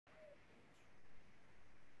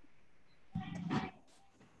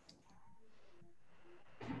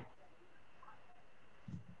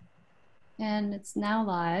And it's now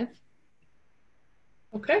live.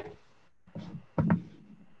 Okay.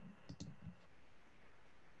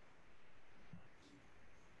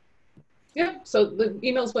 Yeah, so the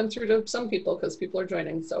emails went through to some people because people are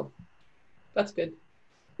joining, so that's good.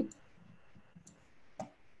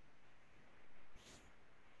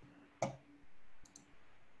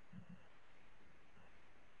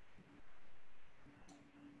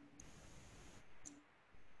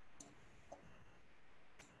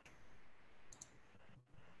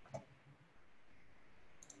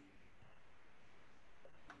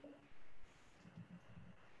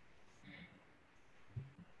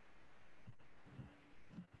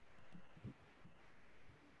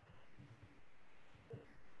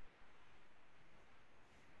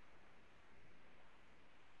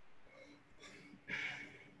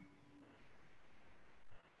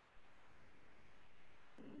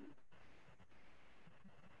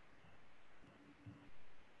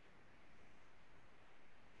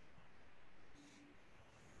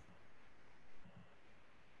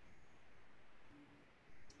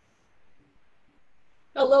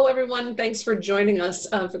 Hello, everyone. Thanks for joining us.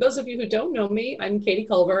 For those of you who don't know me, I'm Katie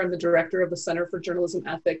Culver. I'm the director of the Center for Journalism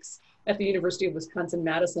Ethics at the University of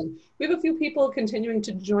Wisconsin-Madison. We have a few people continuing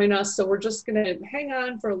to join us, so we're just going to hang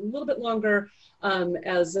on for a little bit longer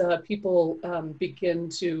as people begin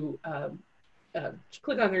to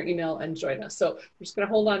click on their email and join us. So we're just going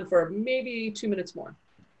to hold on for maybe 2 minutes more.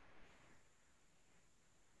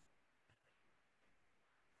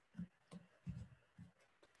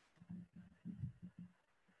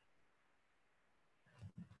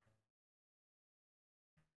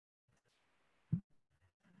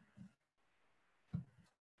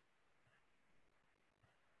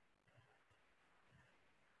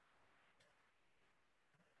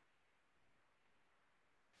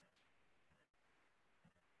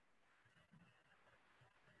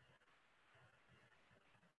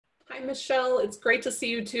 Hi, Michelle. It's great to see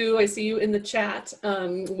you too. I see you in the chat.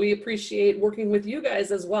 We appreciate working with you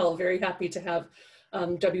guys as well. Very happy to have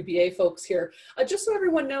WBA folks here. Just so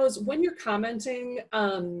everyone knows, when you're commenting,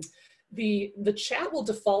 the chat will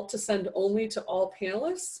default to send only to all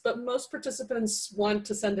panelists, but most participants want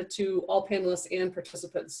to send it to all panelists and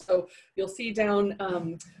participants. So you'll see down,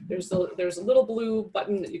 there's a little blue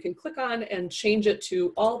button that you can click on and change it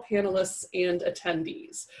to all panelists and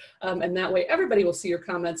attendees. And that way everybody will see your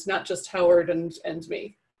comments, not just Howard and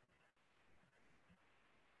me.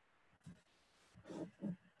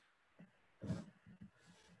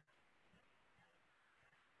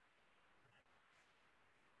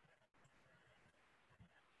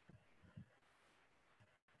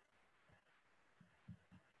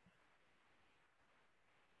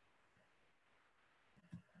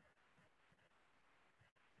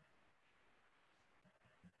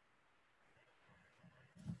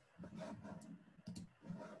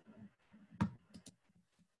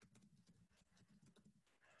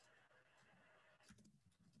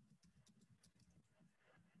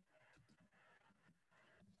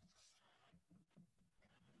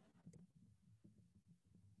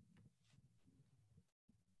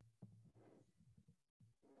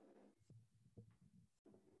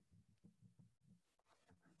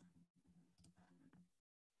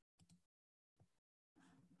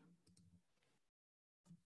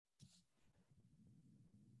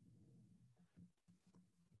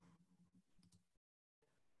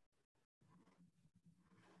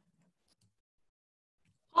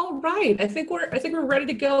 All right, I think we're ready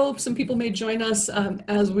to go. Some people may join us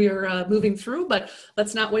as we are moving through, but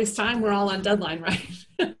let's not waste time. We're all on deadline, right?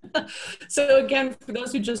 So again, for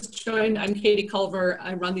those who just joined, I'm Katie Culver.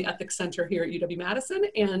 I run the Ethics Center here at UW-Madison,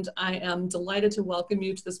 and I am delighted to welcome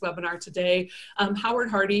you to this webinar today. Howard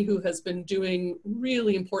Hardee, who has been doing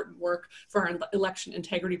really important work for our election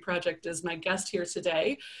integrity project, is my guest here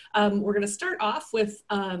today. We're going to start off with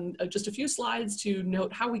just a few slides to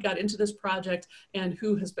note how we got into this project and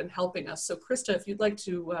who has been helping us. So Krista, if you'd like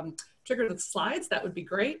to trigger the slides, that would be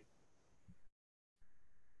great.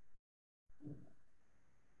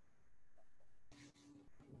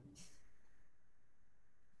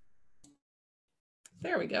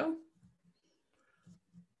 There we go.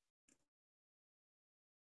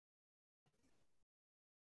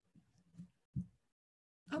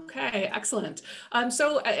 Okay, excellent.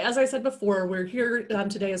 So as I said before, we're here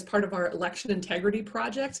today as part of our election integrity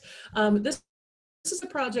project. This This is a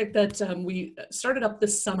project that we started up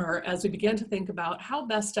this summer as we began to think about how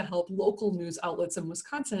best to help local news outlets in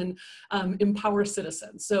Wisconsin empower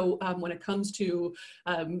citizens. So when it comes to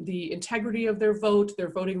the integrity of their vote,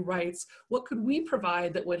 their voting rights, what could we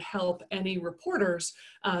provide that would help any reporters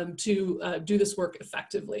to do this work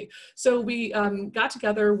effectively? So we got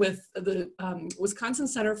together with the Wisconsin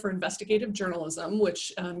Center for Investigative Journalism,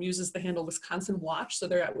 which uses the handle Wisconsin Watch, so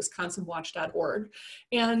they're at wisconsinwatch.org,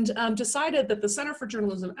 and decided that the Center for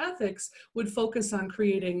Journalism Ethics would focus on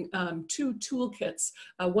creating two toolkits,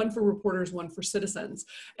 one for reporters, one for citizens.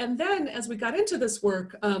 And then as we got into this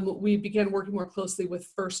work, we began working more closely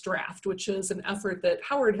with First Draft, which is an effort that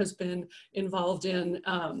Howard has been involved in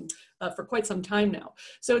for quite some time now.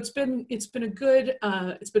 So it's been a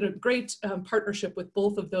great partnership with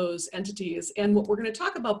both of those entities. And what we're going to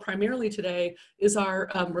talk about primarily today is our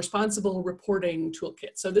responsible reporting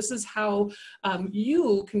toolkit. So this is how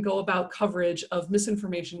you can go about coverage of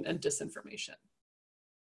misinformation and disinformation.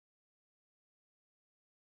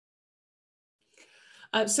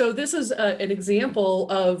 So this is an example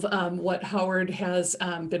of what Howard has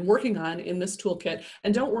been working on in this toolkit.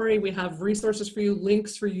 And don't worry, we have resources for you,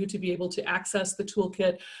 links for you to be able to access the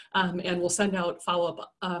toolkit, and we'll send out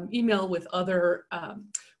follow-up email with other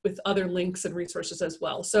links and resources as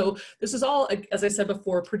well. So this is all, as I said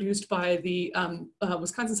before, produced by the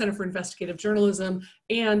Wisconsin Center for Investigative Journalism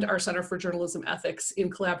and our Center for Journalism Ethics in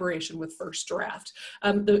collaboration with First Draft.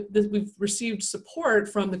 We've received support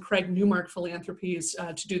from the Craig Newmark Philanthropies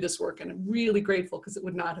to do this work, and I'm really grateful because it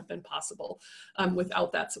would not have been possible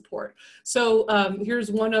without that support. So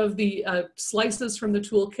here's one of the slices from the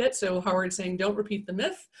toolkit. So Howard's saying, don't repeat the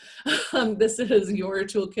myth. This is your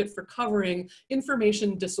toolkit for covering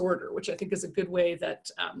information disorder, which I think is a good way that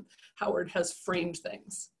Howard has framed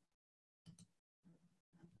things.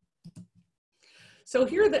 So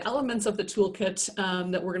here are the elements of the toolkit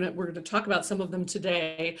that we're gonna talk about some of them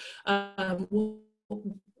today.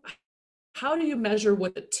 How do you measure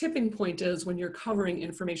what the tipping point is when you're covering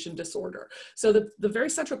information disorder? So the very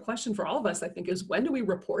central question for all of us, I think, is when do we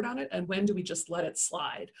report on it and when do we just let it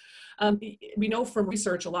slide? We know from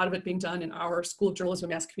research, a lot of it being done in our School of Journalism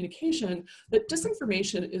and Mass Communication, that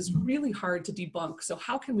disinformation is really hard to debunk. So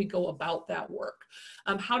how can we go about that work?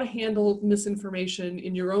 How to handle misinformation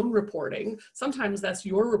in your own reporting. Sometimes that's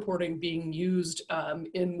your reporting being used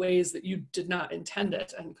in ways that you did not intend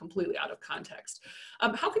it and completely out of context.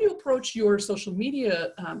 How can you approach your social media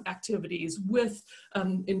activities with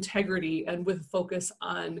integrity and with focus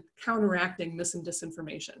on counteracting mis and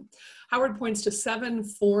disinformation? Howard points to 7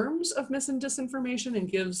 forms of mis and disinformation and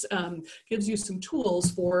gives you some tools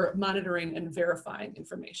for monitoring and verifying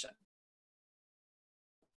information.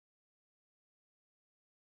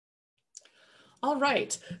 All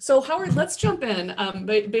right, so Howard, let's jump in.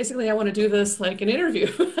 Basically, I want to do this like an interview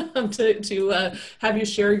to have you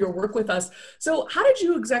share your work with us. So how did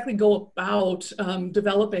you exactly go about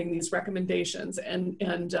developing these recommendations and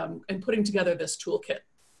putting together this toolkit?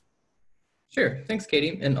 Sure, thanks,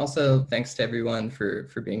 Katie. And also thanks to everyone for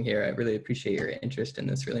being here. I really appreciate your interest in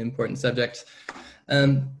this really important subject.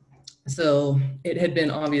 So it had been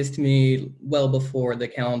obvious to me well before the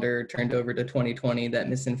calendar turned over to 2020 that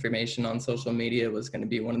misinformation on social media was going to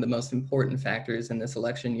be one of the most important factors in this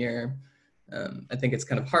election year. I think it's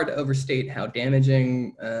kind of hard to overstate how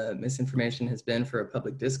damaging misinformation has been for a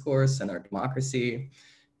public discourse and our democracy.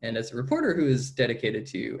 And as a reporter who is dedicated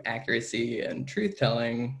to accuracy and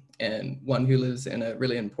truth-telling, and one who lives in a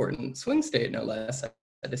really important swing state, no less,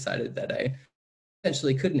 I decided that I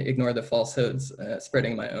essentially couldn't ignore the falsehoods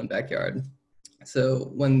spreading in my own backyard.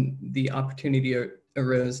 So when the opportunity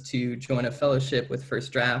arose to join a fellowship with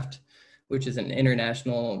First Draft, which is an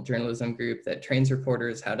international journalism group that trains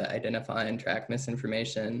reporters how to identify and track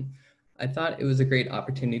misinformation, I thought it was a great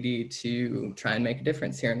opportunity to try and make a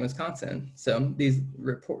difference here in Wisconsin. So these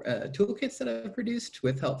toolkits that I've produced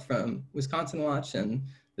with help from Wisconsin Watch and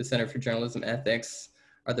the Center for Journalism Ethics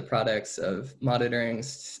are the products of monitoring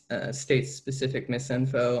state-specific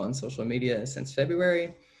misinfo on social media since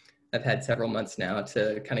February. I've had several months now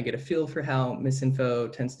to kind of get a feel for how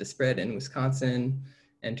misinfo tends to spread in Wisconsin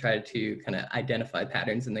and try to kind of identify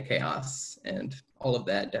patterns in the chaos. And all of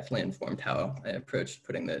that definitely informed how I approached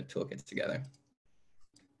putting the toolkits together.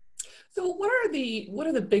 So what are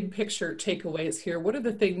the big picture takeaways here? What are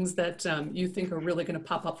the things that you think are really going to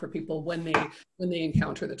pop up for people when they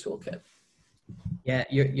encounter the toolkit? Yeah,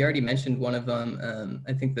 you already mentioned one of them.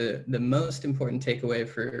 I think the most important takeaway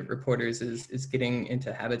for reporters is getting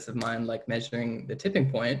into habits of mind like measuring the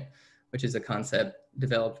tipping point, which is a concept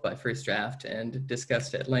developed by First Draft and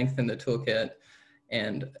discussed at length in the toolkit.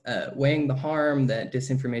 and weighing the harm that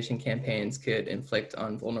disinformation campaigns could inflict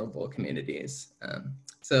on vulnerable communities.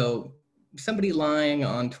 So somebody lying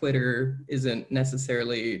on Twitter isn't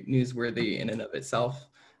necessarily newsworthy in and of itself.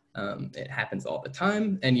 It happens all the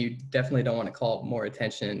time, and you definitely don't want to call more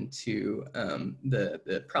attention to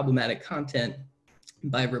the problematic content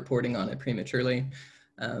by reporting on it prematurely.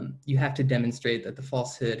 You have to demonstrate that the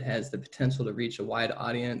falsehood has the potential to reach a wide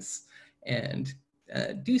audience and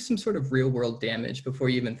do some sort of real world damage before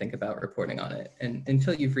you even think about reporting on it. And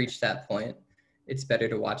until you've reached that point, it's better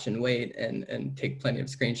to watch and wait and take plenty of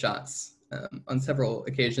screenshots. On several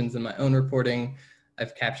occasions in my own reporting,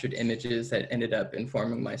 I've captured images that ended up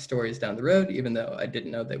informing my stories down the road, even though I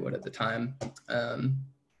didn't know they would at the time.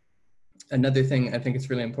 Another thing I think it's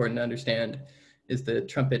really important to understand is the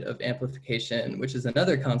trumpet of amplification, which is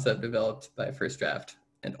another concept developed by First Draft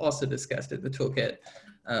and also discussed at the toolkit.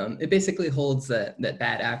 It basically holds that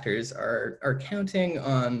bad actors are counting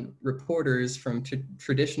on reporters from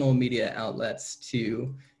traditional media outlets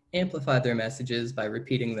to amplify their messages by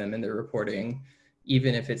repeating them in their reporting,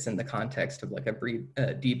 even if it's in the context of like a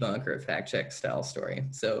debunk or a fact check style story.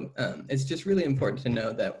 So it's just really important to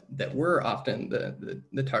know that we're often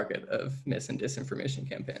the target of mis and disinformation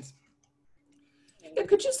campaigns. Yeah,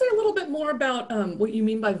 could you say a little bit more about what you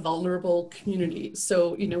mean by vulnerable communities?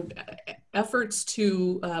 So, you know, efforts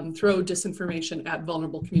to throw disinformation at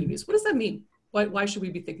vulnerable communities. What does that mean? Why should we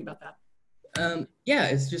be thinking about that? Yeah,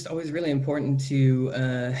 it's just always really important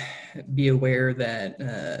to be aware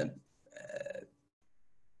that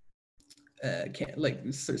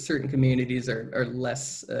certain communities are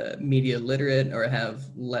less media literate or have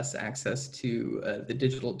less access to the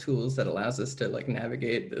digital tools that allows us to like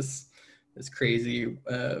navigate this crazy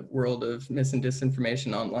world of mis and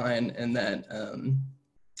disinformation online, and that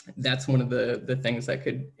that's one of the things that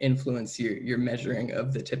could influence your measuring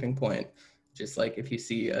of the tipping point. Just like if you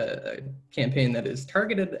see a campaign that is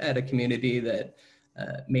targeted at a community that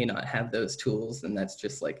may not have those tools, then that's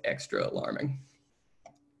just like extra alarming.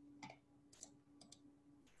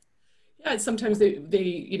 Yeah, sometimes they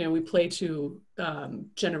you know, we play to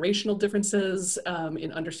generational differences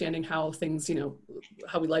in understanding how things, you know,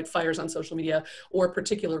 how we light fires on social media, or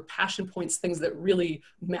particular passion points, things that really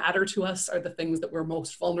matter to us are the things that we're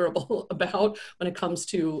most vulnerable about when it comes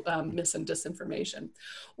to mis and disinformation.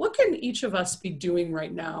 What can each of us be doing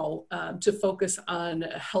right now to focus on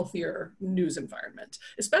a healthier news environment,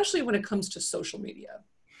 especially when it comes to social media?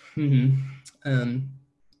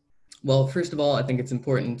 Well, first of all, I think it's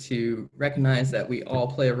important to recognize that we all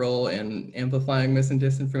play a role in amplifying mis and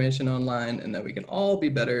disinformation online, and that we can all be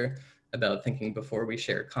better about thinking before we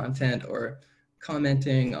share content or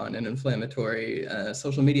commenting on an inflammatory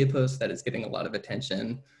social media post that is getting a lot of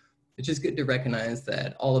attention. It's just good to recognize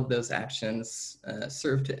that all of those actions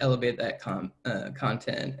serve to elevate that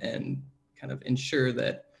content and kind of ensure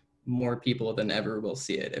that more people than ever will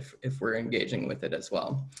see it if we're engaging with it as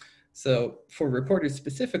well. So for reporters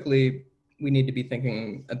specifically, we need to be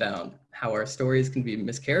thinking about how our stories can be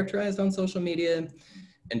mischaracterized on social media,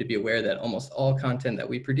 and to be aware that almost all content that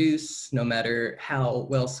we produce, no matter how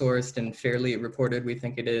well-sourced and fairly reported we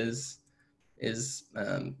think it is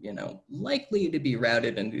you know, likely to be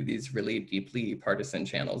routed into these really deeply partisan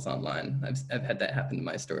channels online. I've had that happen to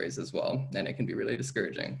my stories as well, and it can be really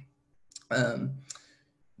discouraging.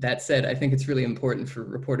 That said, I think it's really important for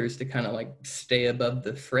reporters to kind of like stay above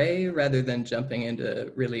the fray rather than jumping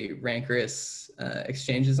into really rancorous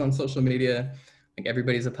exchanges on social media. Like,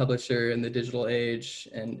 everybody's a publisher in the digital age,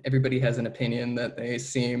 and everybody has an opinion that they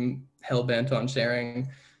seem hell-bent on sharing.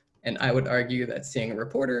 And I would argue that seeing a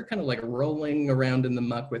reporter kind of like rolling around in the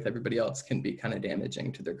muck with everybody else can be kind of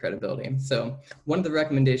damaging to their credibility. So one of the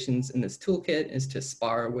recommendations in this toolkit is to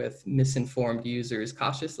spar with misinformed users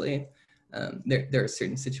cautiously. There are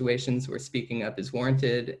certain situations where speaking up is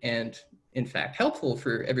warranted and, in fact, helpful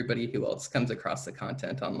for everybody who else comes across the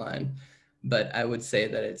content online. But I would say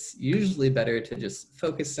that it's usually better to just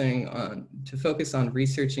focus on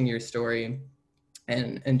researching your story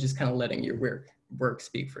and just kind of letting your work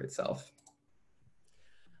speak for itself.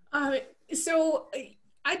 So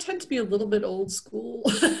I tend to be a little bit old school.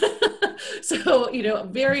 So, you know,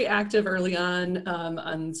 very active early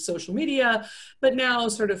on social media, but now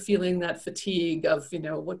sort of feeling that fatigue of, you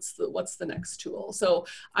know, what's the next tool. So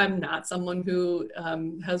I'm not someone who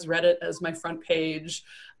has Reddit as my front page.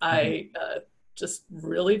 I just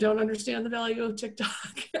really don't understand the value of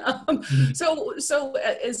TikTok. So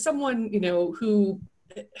as someone, you know, who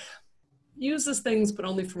uses things but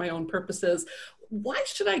only for my own purposes, why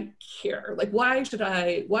should I care? Like, why should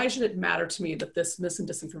it matter to me that this mis and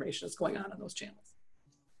disinformation is going on those channels?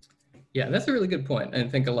 Yeah, that's a really good point. I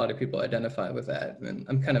think a lot of people identify with that. And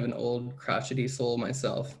I'm kind of an old crotchety soul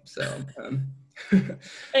myself. So,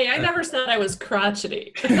 Hey, I never said I was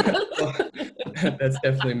crotchety. well, that's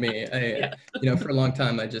definitely me. Yeah. For a long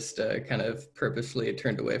time, I just kind of purposely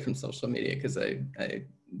turned away from social media because I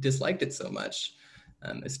disliked it so much,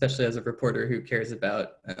 especially as a reporter who cares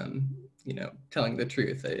about, telling the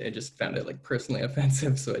truth. I just found it like personally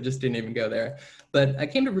offensive, so I just didn't even go there. But I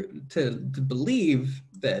came to believe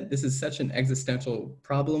that this is such an existential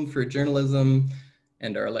problem for journalism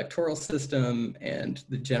and our electoral system and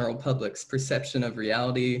the general public's perception of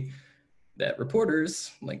reality, that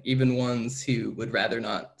reporters, like even ones who would rather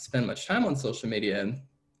not spend much time on social media,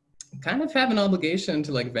 kind of have an obligation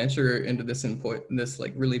to like venture into this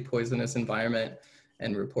like really poisonous environment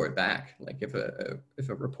and report back. Like if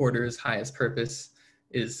a reporter's highest purpose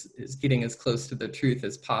is getting as close to the truth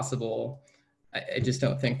as possible, I just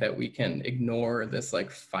don't think that we can ignore this like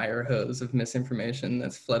fire hose of misinformation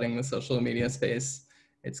that's flooding the social media space.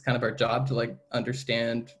 It's kind of our job to like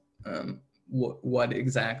understand what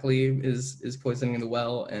exactly is poisoning the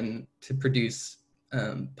well, and to produce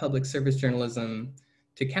public service journalism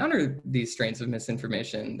to counter these strains of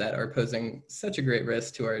misinformation that are posing such a great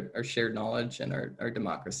risk to our shared knowledge and our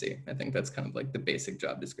democracy. I think that's kind of like the basic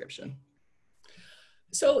job description.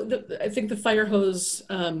 So I think the fire hose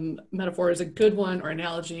metaphor is a good one, or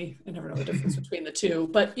analogy. I never know the difference between the two.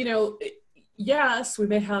 But, yes, we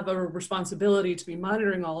may have a responsibility to be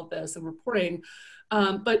monitoring all of this and reporting.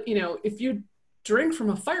 But, if you drink from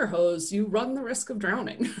a fire hose, you run the risk of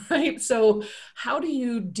drowning, right? So how do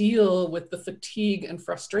you deal with the fatigue and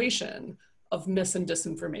frustration of mis and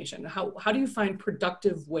disinformation? How do you find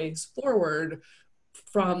productive ways forward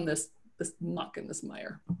from this muck and this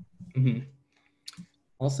mire? Mm-hmm.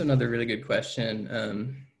 Also, another really good question.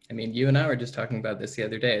 You and I were just talking about this the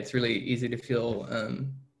other day. It's really easy to feel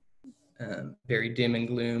very dim and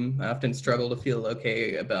gloom. I often struggle to feel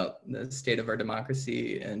okay about the state of our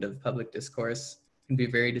democracy and of public discourse. It can be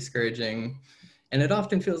very discouraging. And it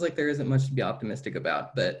often feels like there isn't much to be optimistic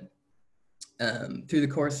about. But through the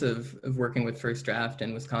course of working with First Draft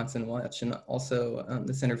and Wisconsin Watch, and also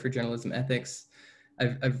the Center for Journalism Ethics,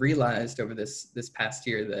 I've realized over this past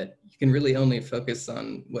year that you can really only focus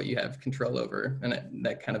on what you have control over, and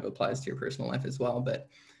that kind of applies to your personal life as well. But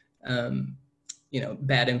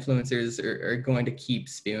bad influencers are going to keep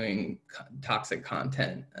spewing toxic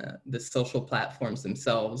content. The social platforms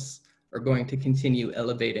themselves are going to continue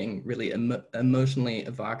elevating really emotionally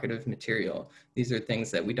evocative material. These are things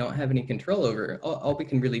that we don't have any control over. All we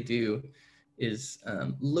can really do is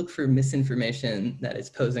look for misinformation that is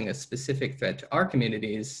posing a specific threat to our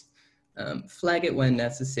communities, flag it when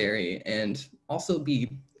necessary, and also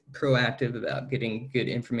be proactive about getting good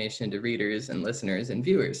information to readers and listeners and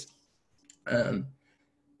viewers.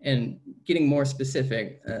 And getting more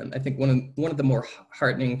specific, I think one of the more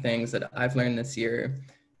heartening things that I've learned this year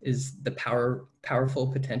is the powerful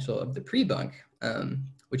potential of the pre-bunk,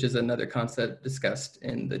 which is another concept discussed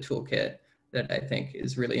in the toolkit that I think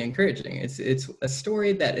is really encouraging. It's a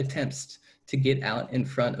story that attempts to get out in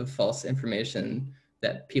front of false information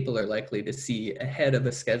that people are likely to see ahead of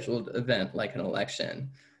a scheduled event like an election.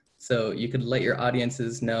 So you could let your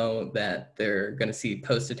audiences know that they're going to see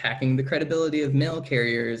posts attacking the credibility of mail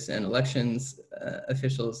carriers and elections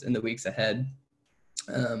officials in the weeks ahead.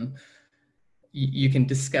 You can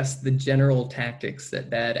discuss the general tactics that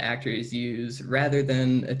bad actors use rather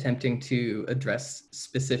than attempting to address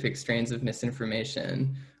specific strains of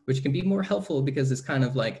misinformation, which can be more helpful because it's kind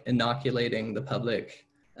of like inoculating the public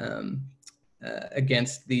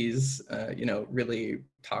against these, really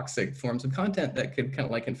toxic forms of content that could kind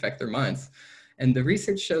of like infect their minds. And the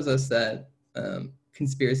research shows us that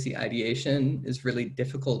conspiracy ideation is really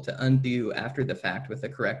difficult to undo after the fact with a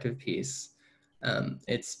corrective piece.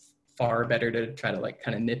 It's far better to try to like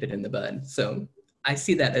kind of nip it in the bud. So I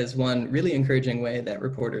see that as one really encouraging way that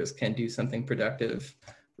reporters can do something productive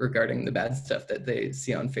regarding the bad stuff that they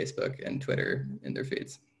see on Facebook and Twitter in their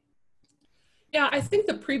feeds. Yeah, I think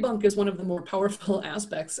the pre-bunk is one of the more powerful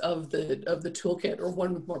aspects of the toolkit, or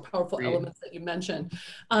one of the more powerful elements that you mentioned.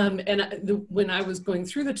 When I was going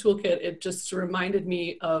through the toolkit, it just reminded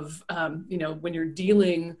me of, when you're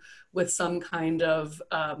dealing with some kind of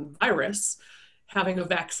virus, having a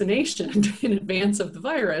vaccination in advance of the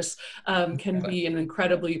virus can be an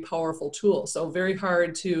incredibly powerful tool. So very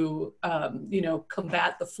hard to,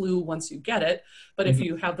 combat the flu once you get it. But if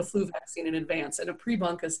you have the flu vaccine in advance, and a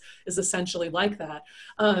pre-bunk is essentially like that.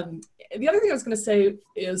 The other thing I was going to say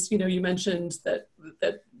is, you mentioned that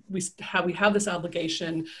we have this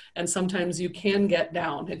obligation, and sometimes you can get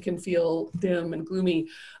down. It can feel dim and gloomy.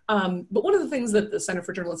 But one of the things that the Center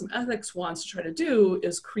for Journalism Ethics wants to try to do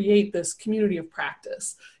is create this community of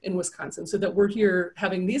practice in Wisconsin, so that we're here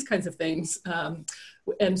having these kinds of things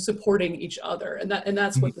and supporting each other. And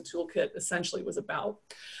that's what the toolkit essentially was about.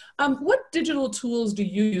 What digital tools do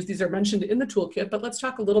you use? These are mentioned in the toolkit, but let's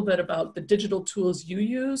talk a little bit about the digital tools you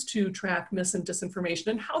use to track mis and disinformation,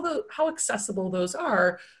 and how accessible those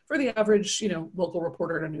are for the average, local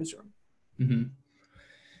reporter in a newsroom. Mm-hmm.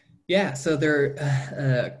 Yeah, so there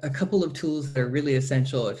are a couple of tools that are really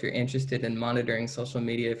essential if you're interested in monitoring social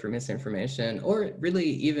media for misinformation, or really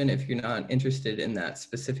even if you're not interested in that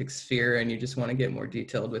specific sphere and you just want to get more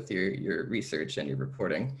detailed with your research and your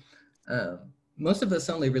reporting. Most of us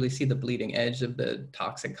only really see the bleeding edge of the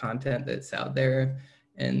toxic content that's out there.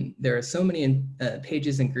 And there are so many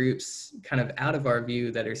pages and groups kind of out of our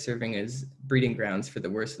view that are serving as breeding grounds for the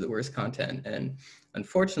worst of the worst content. And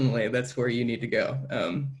unfortunately, that's where you need to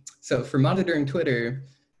go. So for monitoring Twitter,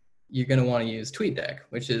 you're going to want to use TweetDeck,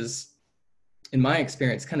 which is, in my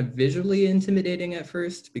experience, kind of visually intimidating at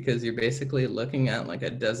first, because you're basically looking at like a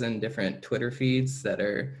dozen different Twitter feeds that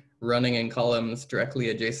are running in columns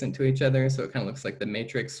directly adjacent to each other. So it kind of looks like the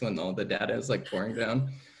Matrix when all the data is like pouring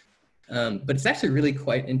down. But it's actually really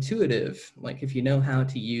quite intuitive. Like if you know how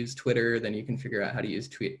to use Twitter, then you can figure out how to use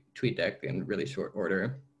TweetDeck in really short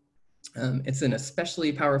order. It's an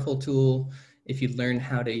especially powerful tool if you learn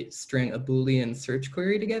how to string a Boolean search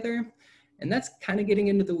query together. And that's kind of getting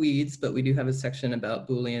into the weeds, but we do have a section about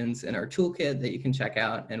Booleans in our toolkit that you can check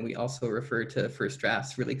out. And we also refer to First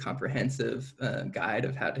Draft's really comprehensive guide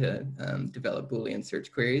of how to develop Boolean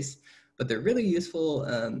search queries. But they're really useful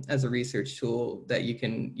as a research tool that you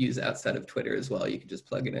can use outside of Twitter as well. You can just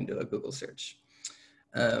plug it into a Google search.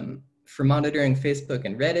 For monitoring Facebook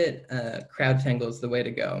and Reddit, CrowdTangle is the way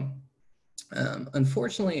to go.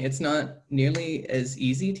 Unfortunately, it's not nearly as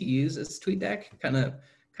easy to use as TweetDeck. Kind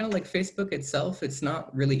of like Facebook itself, it's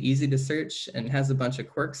not really easy to search and has a bunch of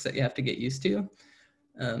quirks that you have to get used to.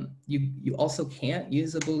 You also can't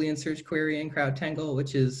use a Boolean search query in CrowdTangle,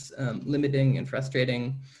 which is limiting and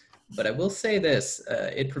frustrating. But I will say this,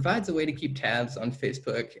 it provides a way to keep tabs on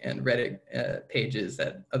Facebook and Reddit pages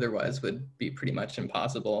that otherwise would be pretty much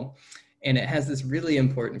impossible. And it has this really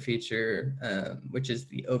important feature, which is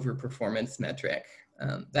the overperformance metric.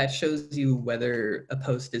 That shows you whether a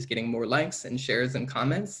post is getting more likes and shares and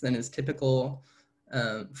comments than is typical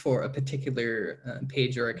for a particular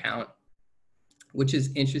page or account, which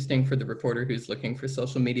is interesting for the reporter who's looking for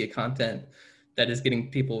social media content that is getting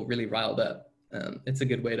people really riled up. It's a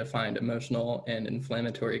good way to find emotional and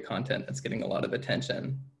inflammatory content that's getting a lot of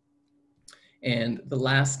attention. And the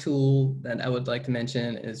last tool that I would like to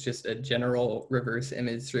mention is just a general reverse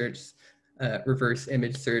image search.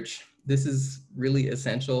 This is really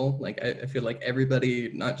essential. Like I feel like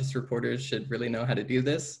everybody, not just reporters, should really know how to do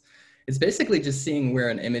this. It's basically just seeing where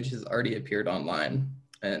an image has already appeared online.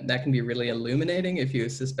 And that can be really illuminating if you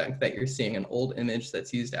suspect that you're seeing an old image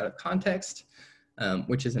that's used out of context,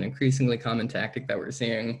 which is an increasingly common tactic that we're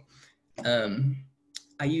seeing.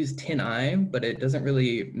 I use TinEye, but it doesn't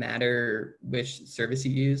really matter which service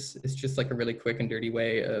you use. It's just like a really quick and dirty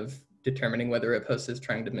way of determining whether a post is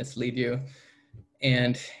trying to mislead you.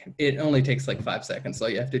 And it only takes like 5 seconds. All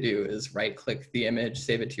you have to do is right-click the image,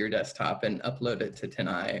 save it to your desktop, and upload it to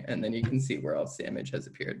TinEye, and then you can see where else the image has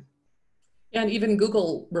appeared. And even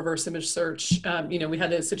Google reverse image search, we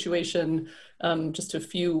had a situation just a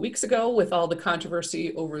few weeks ago with all the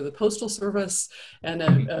controversy over the Postal Service, and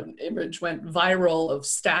an image went viral of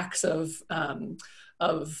stacks of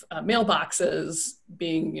mailboxes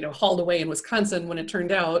being hauled away in Wisconsin, when it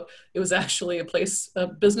turned out it was actually a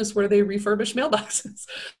business where they refurbish mailboxes.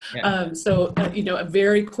 Yeah. A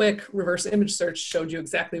very quick reverse image search showed you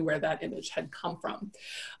exactly where that image had come from.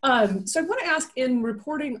 So I want to ask, in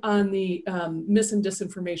reporting on the mis and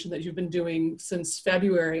disinformation that you've been doing since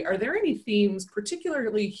February, are there any themes,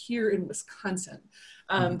 particularly here in Wisconsin,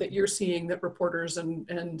 that you're seeing that reporters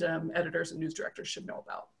and editors and news directors should know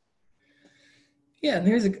about? Yeah, and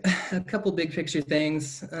there's a couple big picture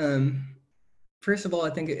things. First of all,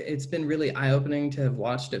 I think it's been really eye-opening to have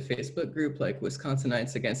watched a Facebook group like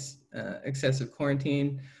Wisconsinites Against Excessive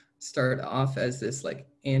Quarantine start off as this like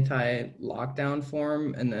anti-lockdown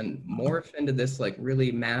forum and then morph into this like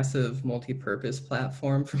really massive multi-purpose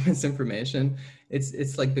platform for misinformation.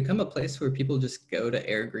 It's like become a place where people just go to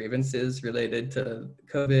air grievances related to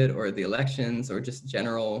COVID or the elections or just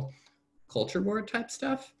general culture war type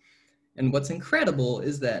stuff. And what's incredible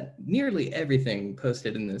is that nearly everything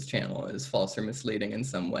posted in this channel is false or misleading in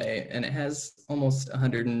some way, and it has almost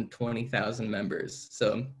 120,000 members.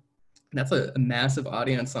 So That's a massive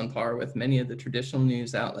audience on par with many of the traditional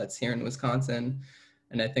news outlets here in Wisconsin.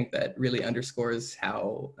 And I think that really underscores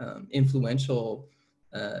how influential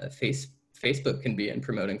Facebook can be in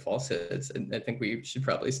promoting falsehoods. And I think we should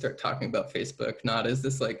probably start talking about Facebook not as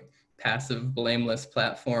this like passive, blameless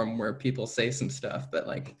platform where people say some stuff, but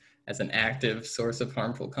like as an active source of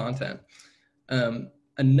harmful content.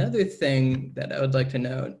 Another thing that I would like to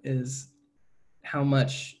note is how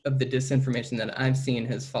much of the disinformation that I've seen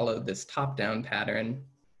has followed this top-down pattern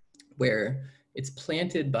where it's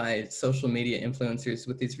planted by social media influencers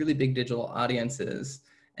with these really big digital audiences.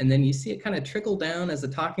 And then you see it kind of trickle down as a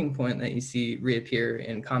talking point that you see reappear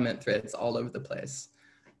in comment threads all over the place.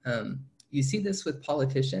 You see this with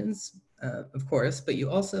politicians, of course, but you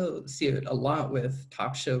also see it a lot with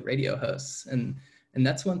talk show radio hosts. And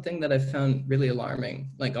that's one thing that I've found really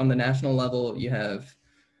alarming. Like on the national level, you have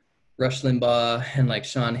Rush Limbaugh and like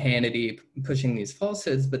Sean Hannity pushing these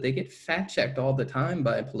falsehoods, but they get fact checked all the time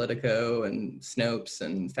by Politico and Snopes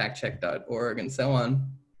and factcheck.org and so on.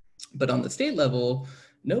 But on the state level,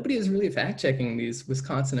 nobody is really fact checking these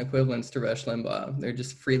Wisconsin equivalents to Rush Limbaugh. They're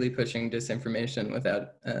just freely pushing disinformation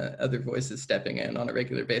without other voices stepping in on a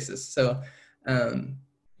regular basis. So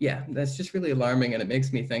yeah, that's just really alarming. And it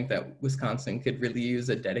makes me think that Wisconsin could really use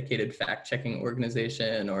a dedicated fact checking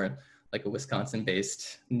organization or like a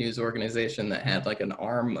Wisconsin-based news organization that had like an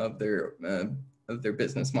arm of their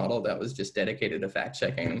business model that was just dedicated to fact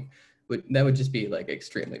checking. That would just be like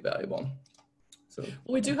extremely valuable. So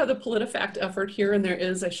we do have the PolitiFact effort here, and there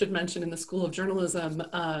is, I should mention, in the School of Journalism,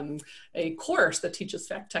 a course that teaches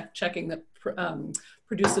fact checking that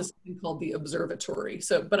produces something called the Observatory.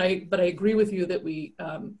 So, but I agree with you that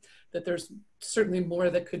that there's certainly more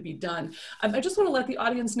that could be done. I just want to let the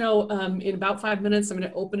audience know in about 5 minutes, I'm going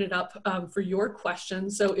to open it up for your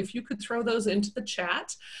questions. So if you could throw those into the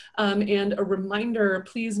chat, and a reminder,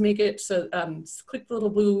 please make it so, click the little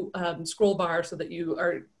blue scroll bar so that you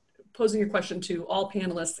are posing your question to all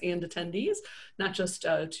panelists and attendees, not just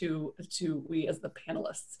to we as the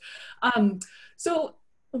panelists. So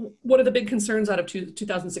one of the big concerns out of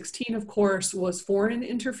 2016, of course, was foreign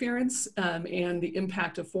interference and the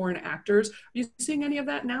impact of foreign actors. Are you seeing any of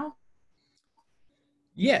that now?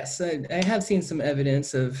 Yes, I have seen some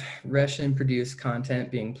evidence of Russian-produced content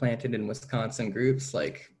being planted in Wisconsin groups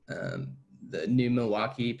like the New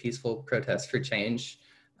Milwaukee Peaceful Protest for Change.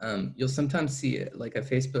 You'll sometimes see like a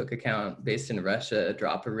Facebook account based in Russia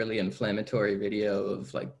drop a really inflammatory video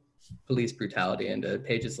of like police brutality into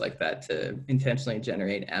pages like that to intentionally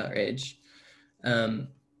generate outrage.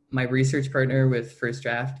 My research partner with First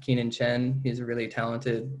Draft, Keenan Chen, he's a really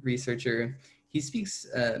talented researcher. He speaks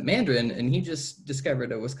Mandarin, and he just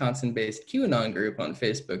discovered a Wisconsin-based QAnon group on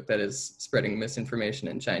Facebook that is spreading misinformation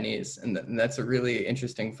in Chinese. And that's a really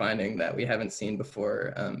interesting finding that we haven't seen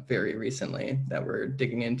before very recently that we're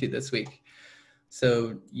digging into this week.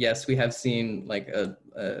 So yes, we have seen like a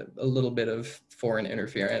little bit of foreign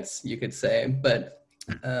interference, you could say, but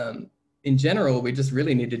in general, we just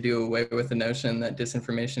really need to do away with the notion that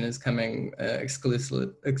disinformation is coming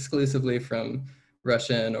exclusively from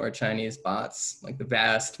Russian or Chinese bots. Like the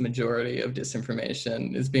vast majority of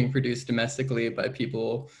disinformation is being produced domestically by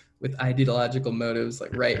people with ideological motives,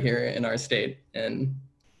 like right here in our state. And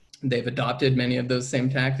they've adopted many of those same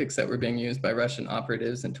tactics that were being used by Russian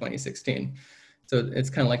operatives in 2016. So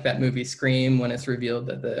it's kind of like that movie Scream when it's revealed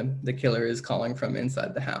that the killer is calling from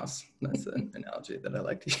inside the house. That's an analogy that I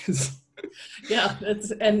like to use. Yeah,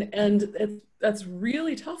 that's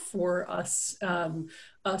really tough for us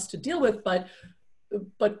to deal with,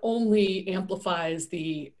 but only amplifies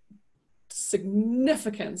the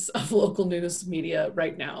significance of local news media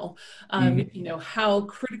right now. You know, how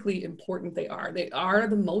critically important they are. They are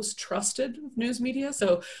the most trusted news media.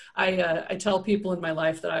 So I tell people in my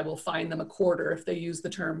life that I will fine them a quarter if they use the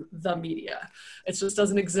term the media. It just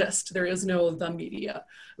doesn't exist. There is no the media.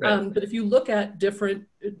 Right. But if you look at different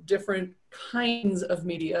kinds of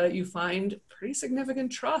media, you find pretty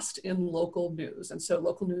significant trust in local news. And so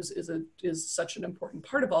local news is such an important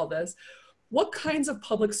part of all this. What kinds of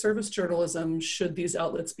public service journalism should these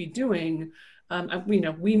outlets be doing?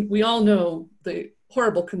 We all know the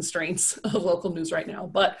horrible constraints of local news right now,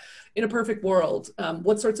 but in a perfect world,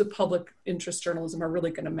 what sorts of public interest journalism are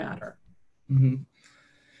really going to matter? Mm-hmm.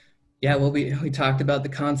 Yeah, well, we talked about the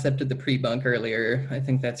concept of the pre-bunk earlier. I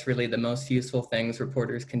think that's really the most useful things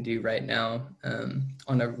reporters can do right now.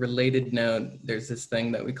 On a related note, there's this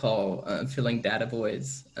thing that we call filling data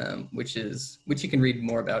voids, which you can read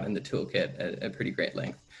more about in the toolkit at pretty great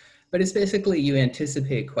length. But it's basically you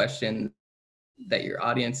anticipate questions that your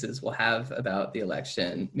audiences will have about the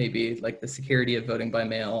election, maybe like the security of voting by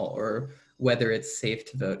mail or whether it's safe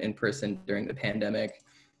to vote in person during the pandemic.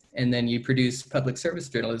 And then you produce public service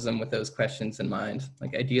journalism with those questions in mind.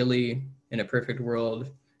 Like ideally, in a perfect world,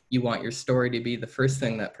 you want your story to be the first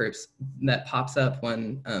thing that pops up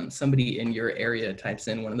when somebody in your area types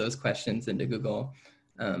in one of those questions into Google.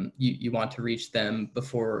 You want to reach them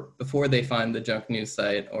before they find the junk news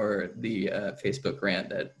site or the Facebook rant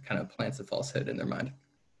that kind of plants a falsehood in their mind.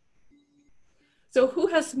 So who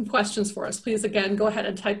has some questions for us? Please, again, go ahead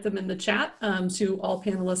and type them in the chat to all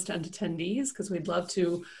panelists and attendees, because we'd love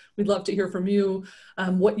to hear from you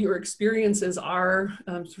what your experiences are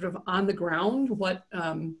sort of on the ground,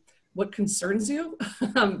 what concerns you,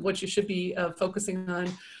 what you should be focusing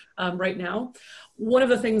on right now. One of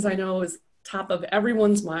the things I know is top of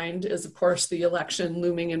everyone's mind is, of course, the election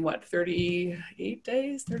looming in what, 38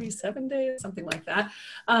 days, 37 days, something like that.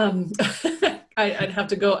 I'd have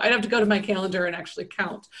to go to my calendar and actually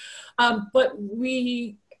count. But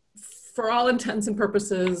we, for all intents and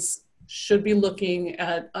purposes, should be looking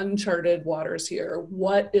at uncharted waters here.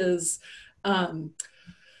 What is,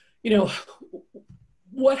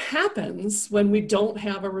 what happens when we don't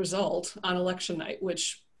have a result on election night,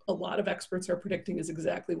 which a lot of experts are predicting is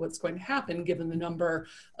exactly what's going to happen given the number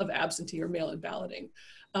of absentee or mail-in balloting.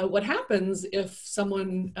 What happens if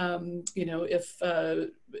someone, if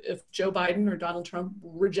Joe Biden or Donald Trump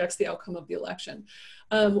rejects the outcome of the election?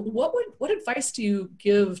 What advice do you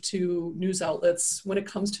give to news outlets when it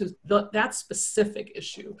comes to that specific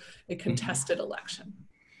issue, a contested election?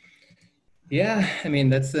 Yeah, I mean,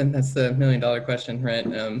 that's the $1 million question, right?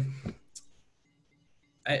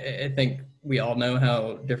 I think we all know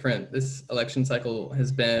how different this election cycle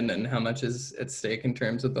has been and how much is at stake in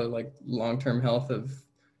terms of the long-term health of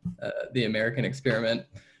the American experiment.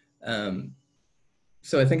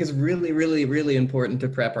 So I think it's really, really, really important to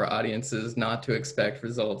prep our audiences not to expect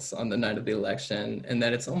results on the night of the election, and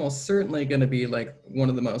that it's almost certainly going to be like one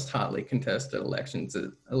of the most hotly contested elections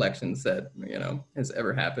that has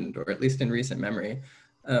ever happened, or at least in recent memory.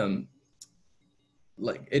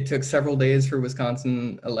 It took several days for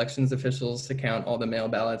Wisconsin elections officials to count all the mail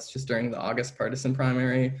ballots just during the August partisan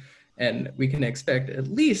primary. And we can expect at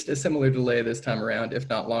least a similar delay this time around, if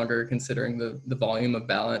not longer, considering the volume of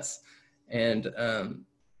ballots. And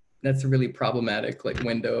that's a really problematic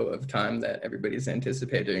window of time that everybody's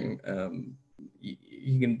anticipating.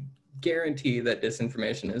 You can guarantee that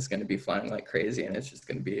disinformation is going to be flying like crazy, and it's just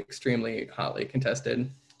going to be extremely hotly contested.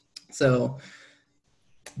 So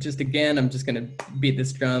just again, I'm just going to beat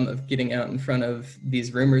this drum of getting out in front of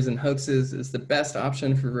these rumors and hoaxes is the best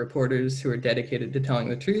option for reporters who are dedicated to telling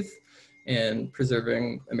the truth and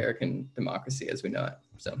preserving American democracy as we know it.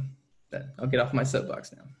 So I'll get off my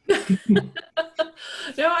soapbox now.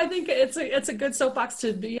 No, I think it's a good soapbox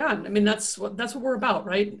to be on. I mean, that's what we're about,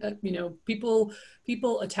 right?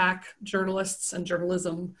 People attack journalists and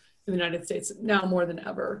journalism in the United States now more than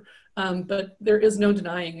ever. But there is no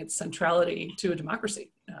denying its centrality to a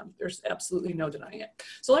democracy. There's absolutely no denying it.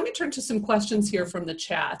 So let me turn to some questions here from the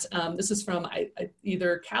chat. This is from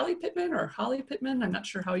either Callie Pittman or Holly Pittman. I'm not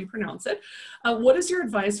sure how you pronounce it. What is your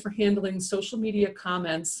advice for handling social media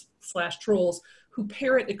comments / trolls who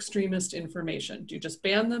parrot extremist information? Do you just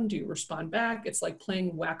ban them? Do you respond back? It's like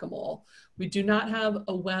playing whack-a-mole. We do not have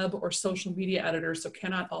a web or social media editor, so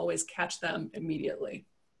cannot always catch them immediately.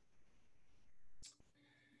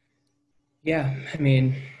 Yeah, I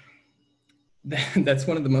mean, that's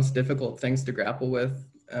one of the most difficult things to grapple with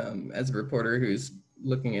as a reporter who's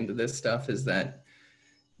looking into this stuff, is that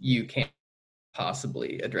you can't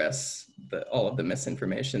possibly address all of the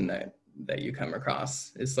misinformation that you come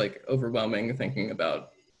across. It's like overwhelming thinking about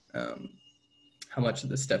how much of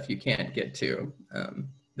the stuff you can't get to.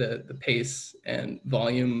 The pace and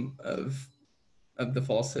volume of the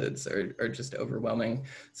falsehoods are just overwhelming.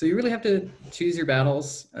 So you really have to choose your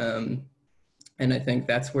battles. And I think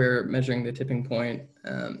that's where measuring the tipping point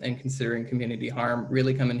and considering community harm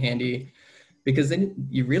really come in handy, because then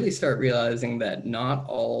you really start realizing that not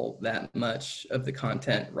all that much of the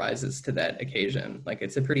content rises to that occasion. Like,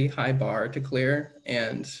 it's a pretty high bar to clear,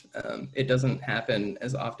 and it doesn't happen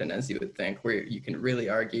as often as you would think, where you can really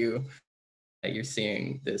argue that you're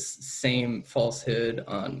seeing this same falsehood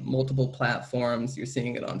on multiple platforms. You're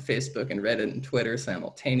seeing it on Facebook and Reddit and Twitter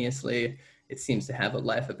simultaneously. It seems to have a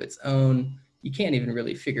life of its own. You can't even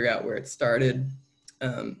really figure out where it started.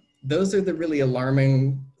 Those are the really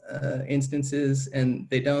alarming instances, and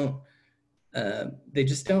they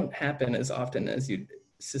just don't happen as often as you'd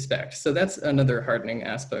suspect. So that's another hardening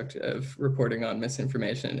aspect of reporting on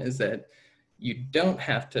misinformation, is that you don't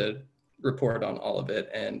have to report on all of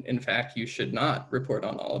it. And in fact, you should not report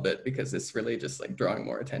on all of it, because it's really just like drawing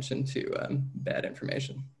more attention to bad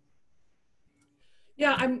information.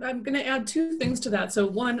 Yeah, I'm going to add two things to that. So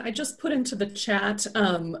one, I just put into the chat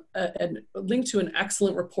a link to an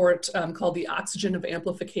excellent report called The Oxygen of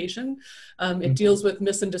Amplification. It deals with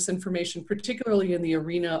mis and disinformation, particularly in the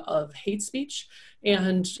arena of hate speech,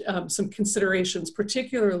 and some considerations,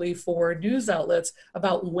 particularly for news outlets,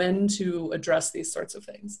 about when to address these sorts of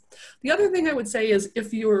things. The other thing I would say is if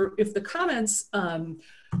the comments,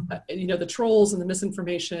 the trolls and the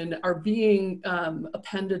misinformation are being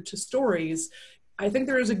appended to stories, I think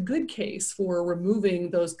there is a good case for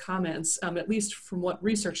removing those comments, at least from what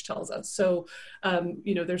research tells us. So,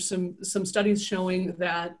 there's some studies showing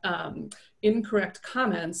that incorrect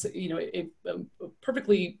comments, a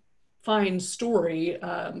perfectly fine story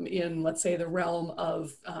in, let's say, the realm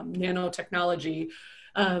of nanotechnology,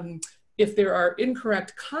 if there are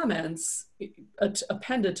incorrect comments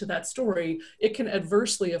appended to that story, it can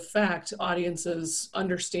adversely affect audiences'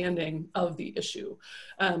 understanding of the issue.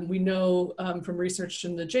 We know from research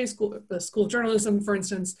in the School of Journalism, for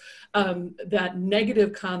instance, that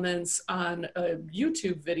negative comments on a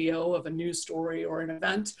YouTube video of a news story or an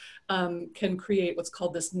event can create what's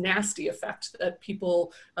called this nasty effect, that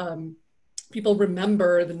people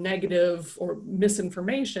remember the negative or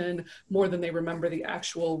misinformation more than they remember the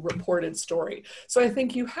actual reported story. So I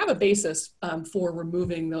think you have a basis for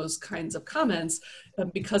removing those kinds of comments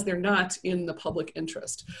because they're not in the public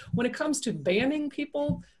interest. When it comes to banning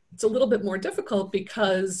people, it's a little bit more difficult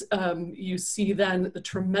because you see then the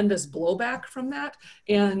tremendous blowback from that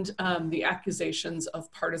and the accusations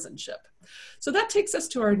of partisanship. So that takes us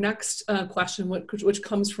to our next question, which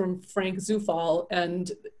comes from Frank Zufall,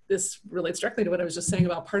 and this relates directly to what I was just saying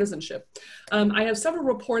about partisanship. I have several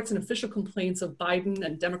reports and official complaints of Biden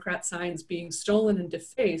and Democrat signs being stolen and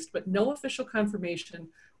defaced, but no official confirmation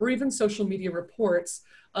or even social media reports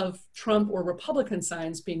of Trump or Republican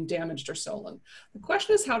signs being damaged or stolen. The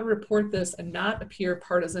question is how to report this and not appear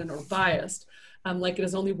partisan or biased, like it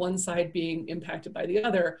is only one side being impacted by the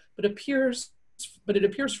other, but it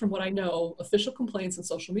appears from what I know, official complaints and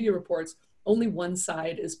social media reports, only one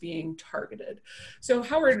side is being targeted. So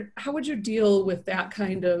Howard, how would you deal with that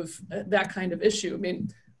kind of issue? I mean,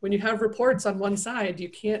 when you have reports on one side, you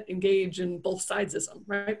can't engage in both sidesism,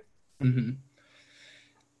 right? Mm-hmm.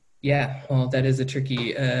 Yeah, well, that is a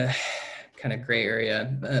tricky kind of gray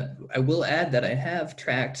area. I will add that I have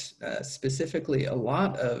tracked specifically a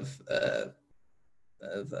lot of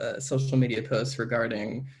social media posts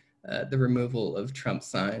regarding the removal of Trump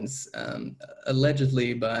signs,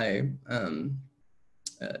 allegedly by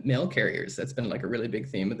mail carriers. That's been like a really big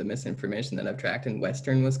theme of the misinformation that I've tracked in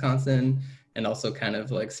Western Wisconsin, and also kind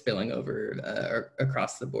of like spilling over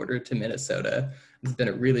across the border to Minnesota. It's been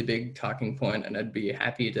a really big talking point, and I'd be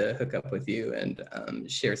happy to hook up with you and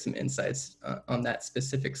share some insights on that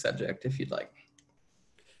specific subject if you'd like.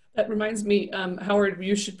 That reminds me, Howard,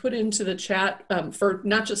 you should put into the chat for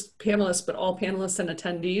not just panelists, but all panelists and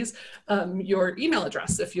attendees, your email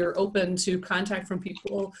address if you're open to contact from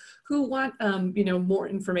people who want more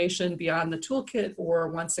information beyond the toolkit or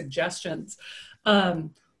want suggestions.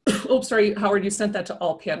 Oh, sorry, Howard, you sent that to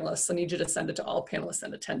all panelists. I need you to send it to all panelists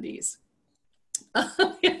and attendees.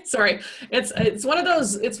 Sorry, it's one of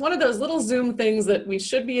those little Zoom things that we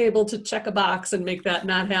should be able to check a box and make that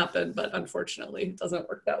not happen, but unfortunately it doesn't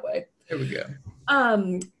work that way. There we go.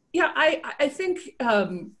 Yeah, I think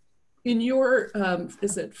in your,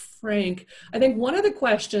 is it Frank? I think one of the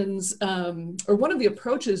questions or one of the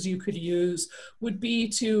approaches you could use would be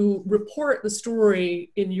to report the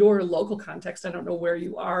story in your local context. I don't know where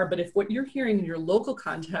you are, but if what you're hearing in your local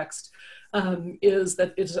context is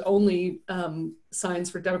that it's only signs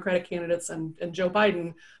for Democratic candidates and Joe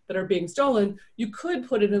Biden that are being stolen, you could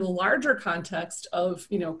put it in a larger context of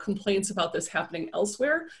complaints about this happening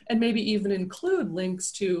elsewhere, and maybe even include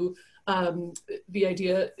links to the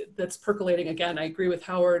idea that's percolating. Again, I agree with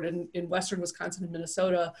Howard, in Western Wisconsin and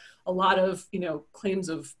Minnesota, a lot of claims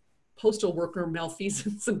of postal worker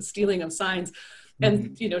malfeasance and stealing of signs,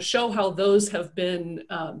 and show how those have been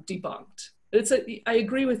debunked. I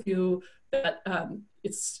agree with you that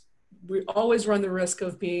we always run the risk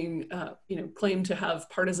of being claimed to have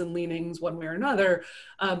partisan leanings one way or another,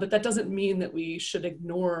 but that doesn't mean that we should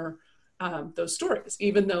ignore those stories,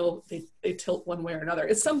 even though they tilt one way or another.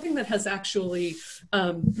 It's something that has actually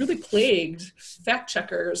really plagued fact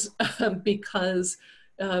checkers because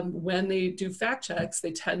when they do fact checks,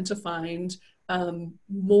 they tend to find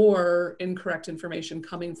more incorrect information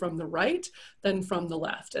coming from the right than from the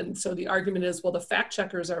left. And so the argument is, well, the fact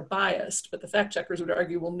checkers are biased, but the fact checkers would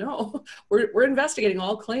argue, well, no, we're investigating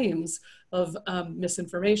all claims of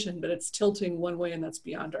misinformation, but it's tilting one way and that's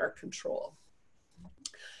beyond our control.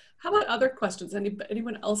 How about other questions?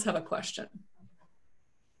 Anyone else have a question?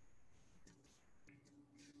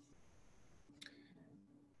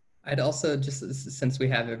 I'd also just, since we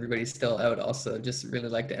have everybody still out, also just really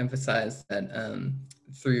like to emphasize that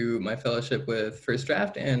through my fellowship with First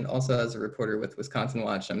Draft and also as a reporter with Wisconsin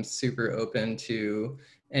Watch, I'm super open to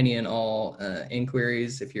any and all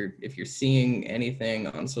inquiries. If you're seeing anything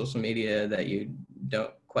on social media that you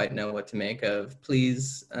don't quite know what to make of,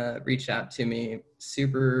 please reach out to me.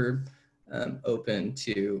 Super open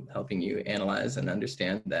to helping you analyze and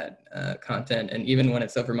understand that content. And even when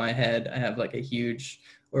it's over my head, I have like a huge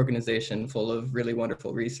organization full of really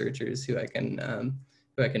wonderful researchers who I can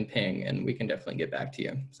ping, and we can definitely get back to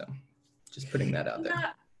you. So just putting that out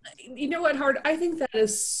there. You know what, Hard, I think that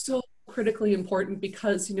is so critically important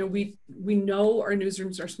because, you know, we know our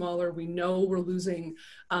newsrooms are smaller. We know we're losing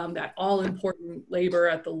that all important labor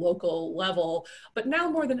at the local level, but now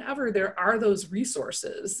more than ever, there are those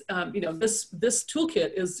resources. You know, this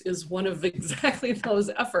toolkit is one of exactly those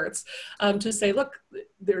efforts to say, look,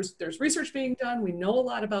 there's research being done. We know a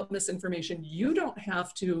lot about misinformation. You don't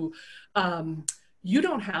have to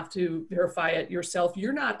verify it yourself.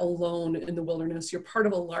 You're not alone in the wilderness. You're part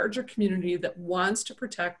of a larger community that wants to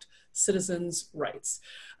protect citizens' rights.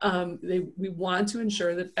 We want to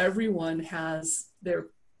ensure that everyone has their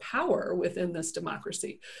power within this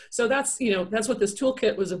democracy. So that's what this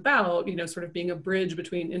toolkit was about, you know, sort of being a bridge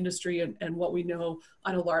between industry and what we know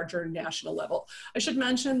on a larger national level. I should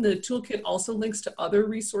mention the toolkit also links to other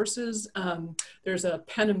resources. There's a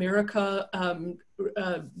PEN America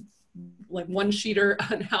like one-sheeter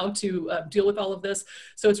on how to deal with all of this.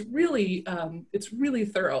 So it's really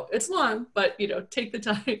thorough. It's long, but you know, take the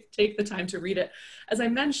time to read it. As I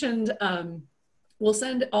mentioned, we'll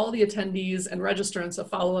send all the attendees and registrants a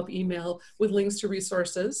follow-up email with links to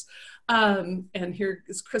resources. And here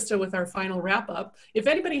is Krista with our final wrap-up. If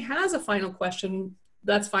anybody has a final question,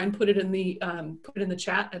 that's fine. Put it in the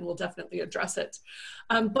chat, and we'll definitely address it.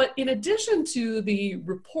 But in addition to the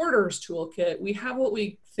reporter's toolkit, we have what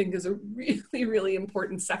we think is a really, really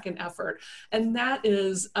important second effort, and that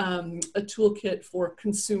is a toolkit for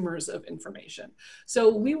consumers of information. So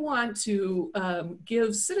we want to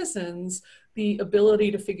give citizens the ability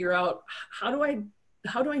to figure out how do I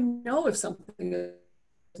know if something is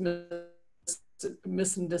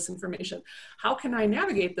mis and disinformation? How can I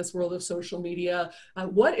navigate this world of social media?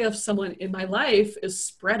 What if someone in my life is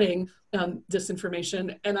spreading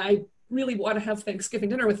disinformation and I really want to have Thanksgiving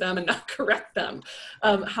dinner with them and not correct them?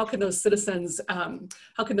 How can those citizens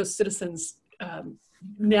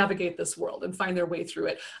navigate this world and find their way through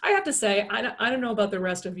it? I have to say, I don't know about the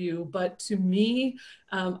rest of you, but to me,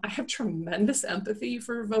 I have tremendous empathy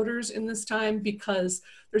for voters in this time because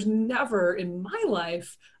there's never in my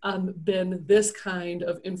life been this kind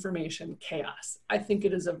of information chaos. I think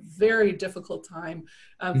it is a very difficult time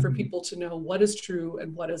for people to know what is true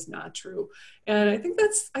and what is not true. And I think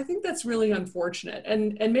that's really unfortunate.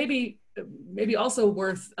 And maybe also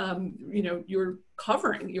worth, you know, you're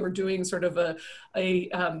doing sort of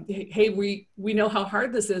hey, we know how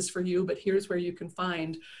hard this is for you, but here's where you can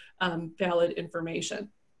find valid information.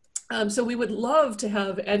 So we would love to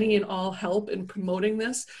have any and all help in promoting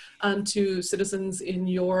this to citizens in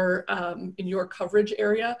your coverage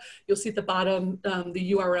area. You'll see at the bottom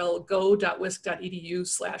the URL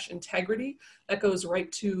go.wisc.edu/integrity. That goes right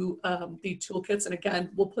to the toolkits. And again,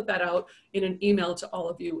 we'll put that out in an email to all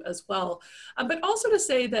of you as well. But also to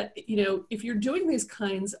say that, you know, if you're doing these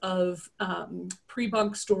kinds of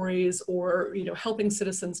pre-bunk stories or, you know, helping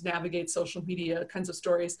citizens navigate social media kinds of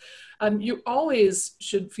stories, you always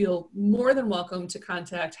should feel more than welcome to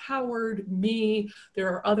contact Howard, me. There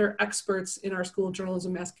are other experts in our School of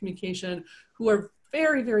Journalism Mass Communication who are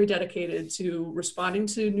very, very dedicated to responding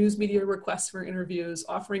to news media requests for interviews,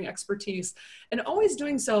 offering expertise, and always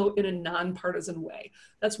doing so in a nonpartisan way.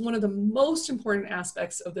 That's one of the most important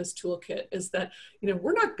aspects of this toolkit is that, you know,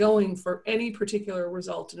 we're not going for any particular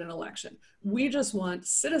result in an election. We just want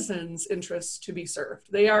citizens' interests to be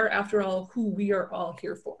served. They are, after all, who we are all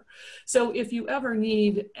here for. So if you ever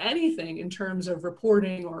need anything in terms of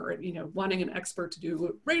reporting or, you know, wanting an expert to do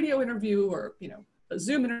a radio interview or, you know, a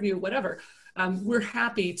Zoom interview, whatever, we're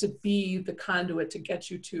happy to be the conduit to get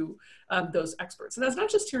you to those experts. And that's not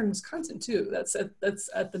just here in Wisconsin too, that's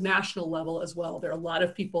at the national level as well. There are a lot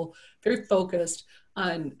of people very focused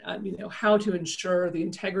on you know, how to ensure the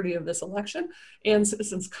integrity of this election and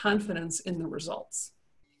citizens' confidence in the results.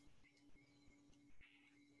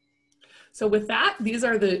 So with that, these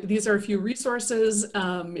are a few resources.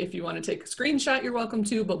 If you want to take a screenshot, you're welcome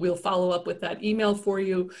to, but we'll follow up with that email for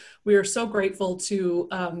you. We are so grateful to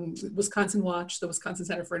Wisconsin Watch, the Wisconsin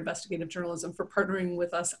Center for Investigative Journalism, for partnering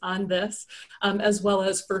with us on this, as well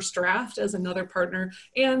as First Draft as another partner,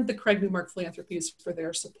 and the Craig Newmark Philanthropies for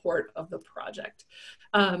their support of the project.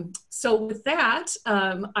 So with that,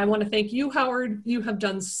 I want to thank you, Howard. You have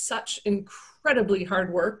done such incredibly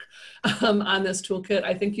hard work on this toolkit.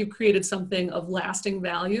 I think you've created something of lasting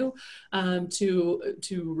value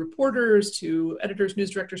to reporters, to editors,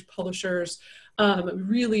 news directors, publishers.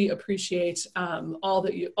 Really appreciate all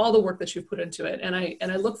the work that you've put into it, and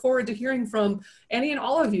I look forward to hearing from any and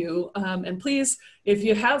all of you. And please, if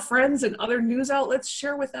you have friends in other news outlets,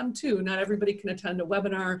 share with them too. Not everybody can attend a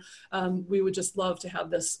webinar. We would just love to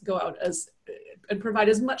have this go out and provide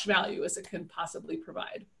as much value as it can possibly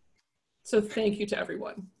provide. So thank you to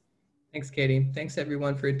everyone. Thanks, Katie. Thanks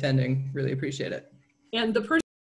everyone for attending. Really appreciate it. And the person